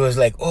 It was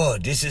like, oh,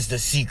 this is the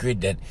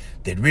secret that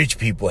rich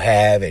people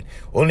have, and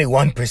only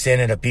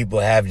 1% of the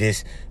people have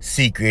this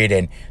secret,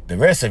 and the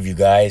rest of you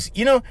guys,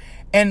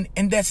 and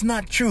that's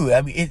not true.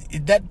 I mean,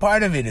 that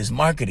part of it is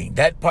marketing.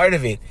 That part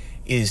of it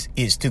is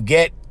to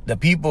get the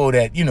people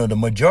that, the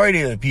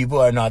majority of the people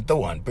are not the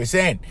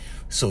 1%.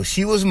 So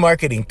she was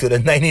marketing to the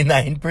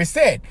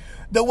 99%.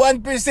 The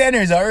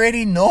 1%ers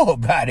already know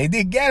about it.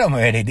 They get them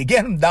already. They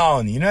get them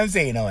down. You know what I'm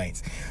saying?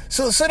 Always.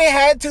 So they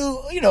had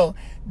to,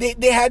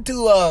 they had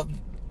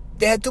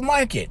to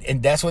market,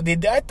 and that's what they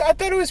did. I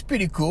thought it was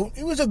pretty cool.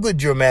 It was a good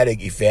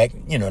dramatic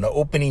effect, the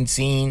opening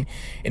scene,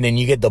 and then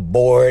you get the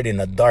board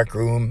in a dark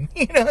room.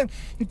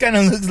 It kind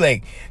of looks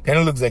like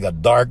a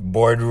dark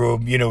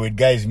boardroom, with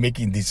guys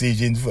making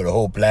decisions for the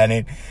whole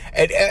planet.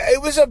 And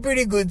it was a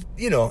pretty good,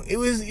 it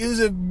was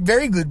a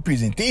very good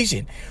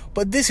presentation.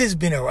 But this has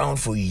been around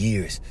for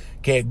years.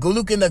 Okay, go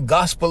look in the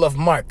Gospel of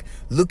Mark.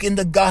 Look in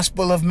the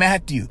Gospel of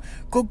Matthew.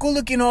 Go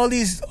look in all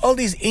these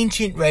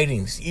ancient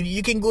writings.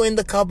 You can go in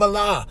the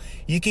Kabbalah.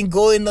 You can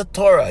go in the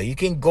Torah. You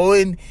can go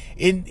in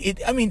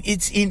it. I mean,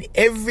 it's in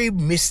every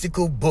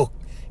mystical book.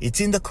 It's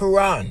in the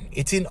Quran.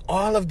 It's in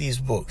all of these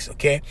books.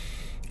 Okay,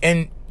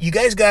 and you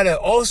guys gotta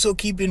also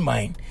keep in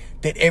mind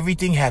that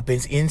everything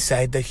happens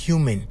inside the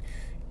human.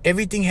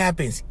 Everything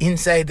happens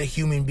inside the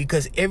human,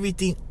 because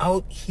everything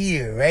out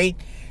here, right,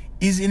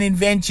 is an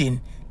invention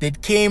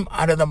that came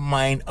out of the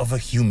mind of a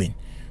human.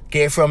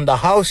 Okay, from the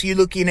house you're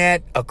looking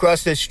at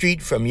across the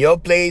street from your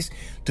place,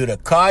 to the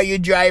car you're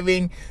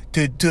driving,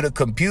 to the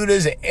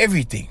computers and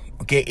everything.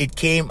 Okay, it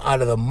came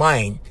out of the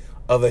mind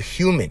of a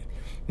human.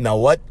 Now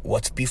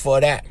what's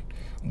before that?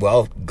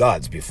 Well,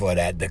 God's before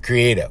that, the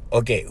creator.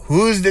 Okay,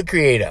 who's the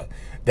creator?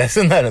 That's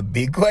another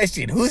big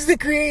question. Who's the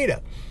creator?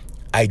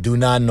 I do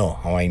not know,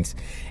 Hawaiians.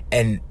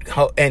 And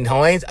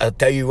Hawaiians, I'll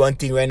tell you one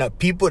thing right now.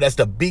 People, that's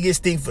the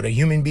biggest thing for the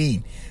human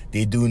being.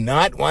 They do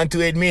not want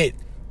to admit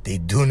they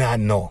do not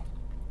know.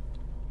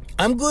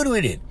 I'm good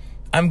with it.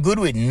 I'm good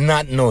with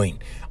not knowing.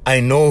 I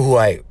know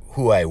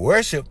who I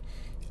worship.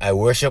 I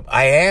worship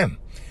I am.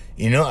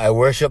 I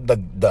worship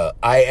the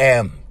I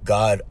am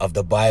God of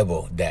the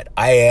Bible. That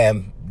I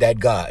am that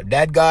God.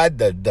 That God,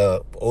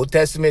 the Old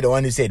Testament, the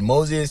one who said,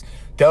 Moses,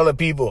 tell the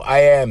people I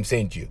am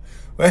sent you.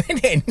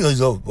 Right? And he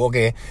goes, oh,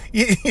 okay.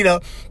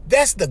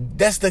 That's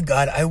the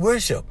God I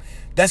worship.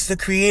 That's the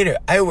creator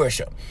I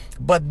worship.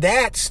 But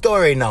that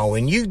story now,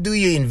 when you do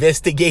your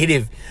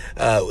investigative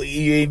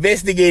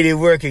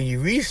work and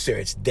you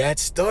research, that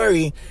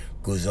story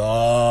goes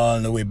all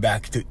the way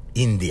back to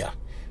India.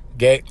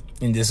 Okay?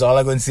 And that's all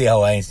I'm going to say,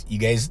 Hawaiians. You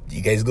guys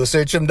go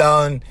search them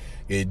down.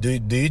 Do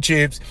your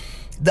trips.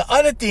 The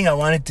other thing I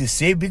wanted to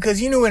say,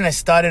 because, when I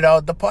started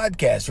out the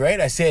podcast,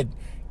 right? I said,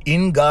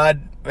 in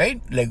God,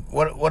 right? Like,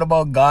 what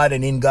about God,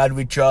 and in God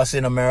we trust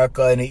in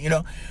America? And,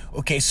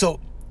 okay, so,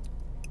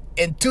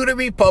 and to the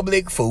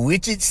republic for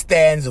which it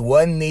stands,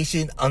 one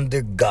nation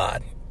under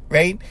God,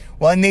 right?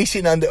 One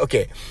nation under,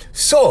 okay.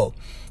 So,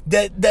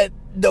 the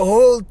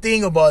whole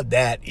thing about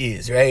that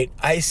is, right,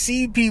 I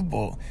see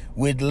people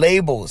with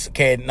labels,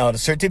 okay? Now,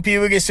 certain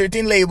people get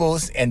certain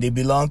labels, and they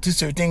belong to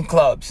certain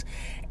clubs.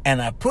 And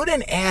I put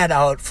an ad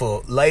out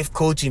for life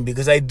coaching,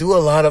 because I do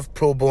a lot of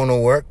pro bono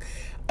work.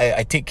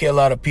 I take care of a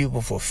lot of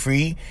people for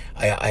free.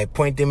 I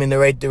point them in the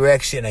right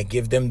direction. I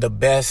give them the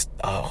best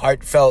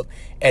heartfelt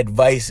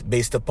advice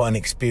based upon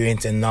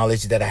experience and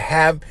knowledge that I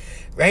have,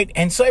 right?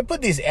 And so I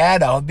put this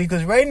ad out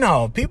because right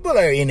now people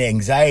are in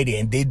anxiety,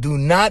 and they do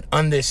not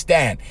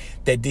understand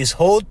that this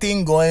whole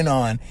thing going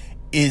on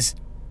is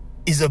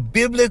a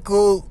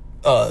biblical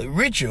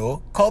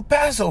ritual called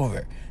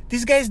Passover.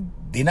 These guys,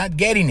 they're not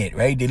getting it,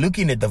 right? They're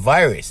looking at the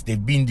virus.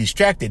 They've been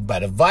distracted by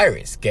the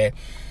virus, okay?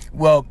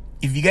 Well,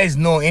 if you guys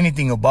know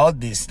anything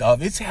about this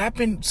stuff, it's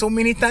happened so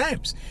many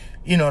times.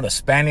 The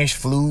Spanish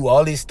flu,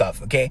 all this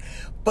stuff, okay?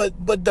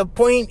 But the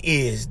point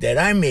is that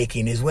I'm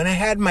making is, when I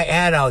had my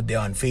ad out there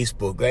on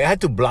Facebook, right, I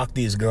had to block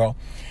this girl.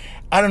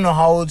 I don't know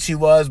how old she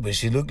was, but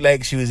she looked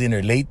like she was in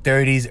her late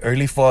 30s,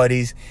 early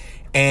 40s.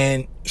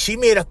 And she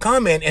made a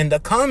comment, and the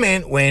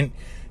comment went,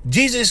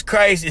 Jesus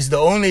Christ is the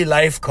only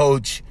life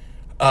coach,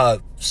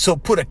 so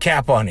put a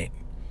cap on it,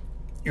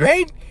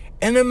 right?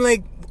 And I'm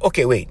like,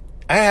 okay, wait.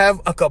 I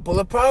have a couple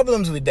of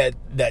problems with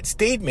that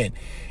statement.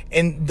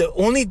 And the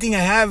only thing I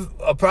have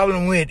a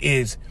problem with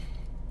is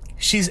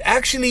she's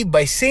actually,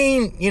 by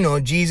saying,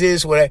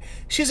 Jesus,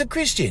 she's a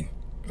Christian,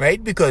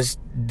 right? Because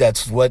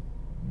that's what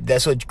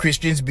That's what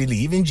Christians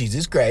believe in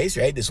Jesus Christ,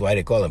 right? That's why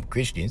they call them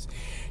Christians.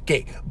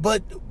 Okay,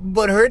 but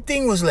her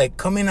thing was like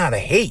coming out of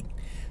hate.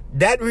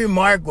 That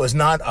remark was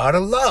not out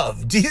of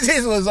love.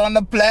 Jesus was on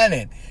the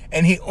planet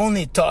and he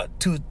only taught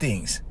two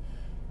things.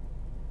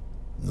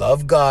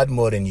 Love God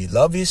more than you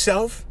love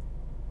yourself,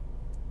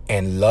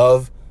 and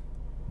love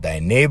thy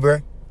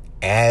neighbor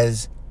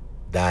as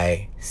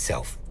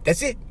thyself.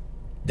 That's it.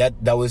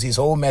 That was his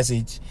whole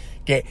message.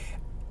 Okay.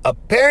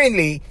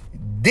 Apparently,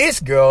 this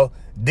girl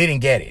didn't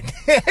get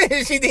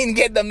it. She didn't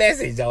get the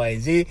message.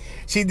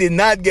 She did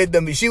not get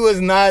them. She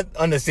was not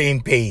on the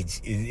same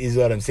page, is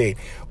what I'm saying.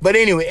 But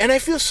anyway, and I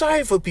feel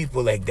sorry for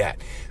people like that,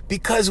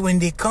 because when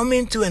they come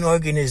into an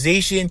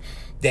organization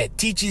that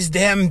teaches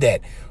them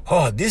that,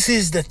 oh, this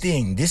is the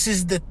thing, this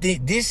is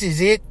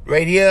it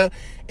right here,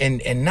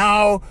 and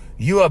now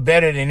you are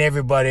better than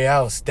everybody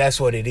else. That's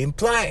what it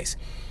implies.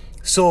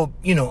 So,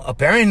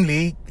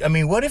 apparently, I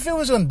mean, what if it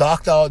was a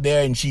doctor out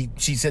there and she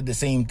said the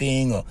same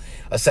thing, or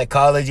a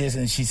psychologist,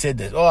 and she said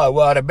that, oh,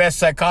 well, the best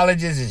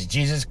psychologist is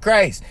Jesus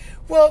Christ.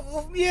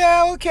 Well,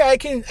 yeah, okay,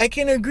 I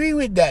can agree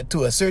with that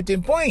to a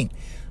certain point.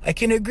 I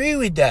can agree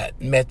with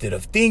that method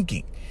of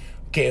thinking.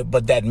 Okay,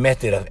 but that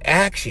method of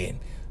action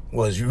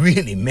was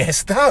really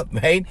messed up,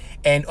 right?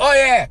 And, oh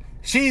yeah,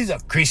 she's a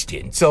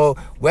Christian. So,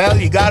 well,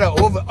 you gotta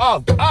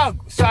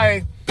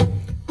sorry.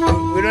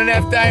 We don't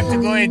have time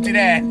to go into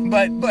that.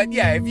 But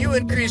yeah, if you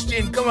a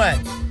Christian, come on.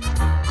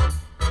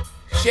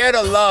 Share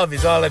the love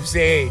is all I'm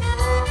saying.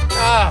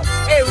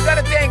 Hey, we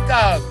gotta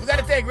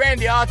thank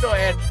Randy Otto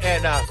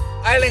and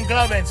Island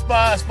Club and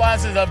Spa,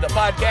 sponsors of the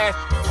podcast.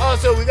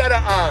 Also, we got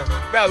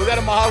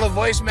Mahalo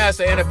Voice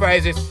Master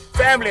Enterprises,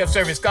 family of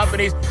service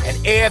companies, and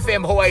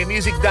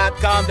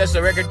AFMHawaiiMusic.com. That's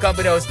the record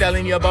company I was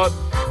telling you about.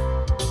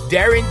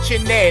 Darren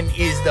Chinen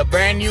is the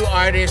brand new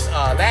artist.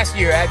 Last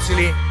year,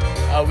 actually,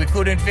 we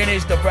couldn't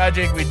finish the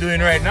project we're doing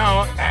right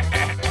now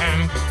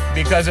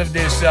because of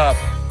this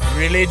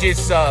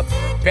religious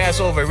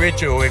Passover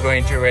ritual we're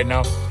going through right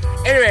now.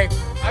 Anyway,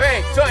 all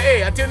right. So,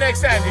 hey, until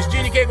next time, this is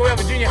Junior K.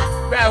 Goyama Jr.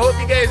 I hope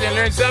you guys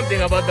learned something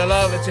about the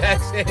law of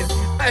attraction.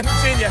 I'm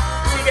Junior.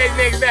 See you guys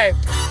next time.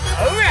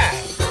 All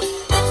right.